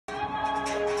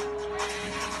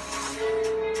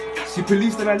See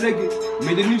police then I leg it.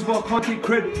 Made the news but I can't take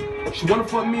credit. She wanna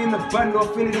fuck me in the band, I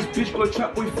offended this bitch, got a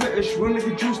trap boy fetish. Run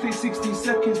nigga drill, stay 60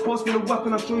 seconds. Pass me the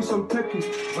weapon, I'll show you some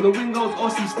teching. On the wing I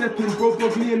was RC stepping, bro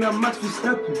broke me and that match for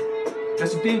stepping.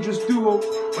 That's a dangerous duo.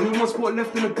 Only one spot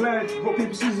left in the glide. Rock,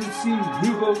 paper, scissors to see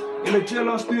who go. In the jail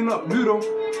I was doing up Ludo.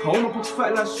 I own my box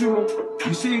fat like sumo.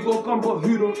 You say you got gun but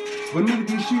who don't? When nigga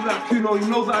do shoot like Kuno, you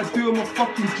know that I do. I'm a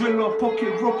fucking driller.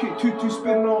 Pocket rocket, 2-2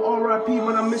 spinner. RIP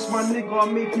man, I miss my nigga.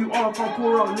 I make you I can't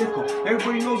pour out liquor.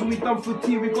 Everybody knows what we done for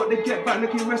tea. We got the get back,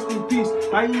 like rest in peace.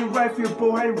 I ain't even right for your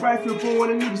bro, I ain't right for your bro.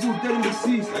 And the niggas all dead in the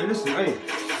seas. Hey listen, hey.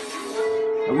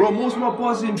 I wrote most of my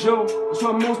bars in Joe. That's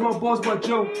why most of my bars by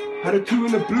Joe. Had a 2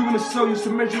 in the blue in the cell. Used to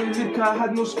measure it liquor, I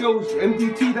had no skills.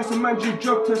 MDT, that's a mandatory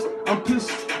drug test. I'm pissed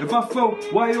if I fell.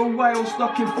 YO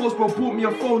stuck in force, bro. Bought me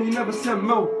a phone, he never sent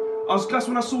mail. I was gassed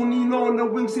when I saw Nino on the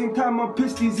wing, same time I'm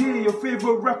pissed he's here. Your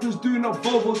favourite rappers doing up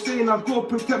Volvo, saying I gotta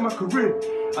protect my career.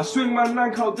 I swing my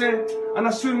knife out there, and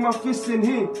I swing my fist in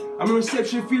here. I'm in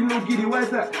reception feeling no giddy, where's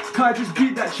that? Kai just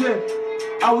beat that chair.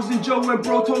 I was in jail when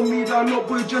bro told me that I'm not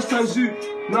boy just turned zoo.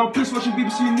 Now I'm pissed watching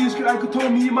BBC News, cause I could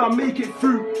told me he might make it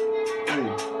through.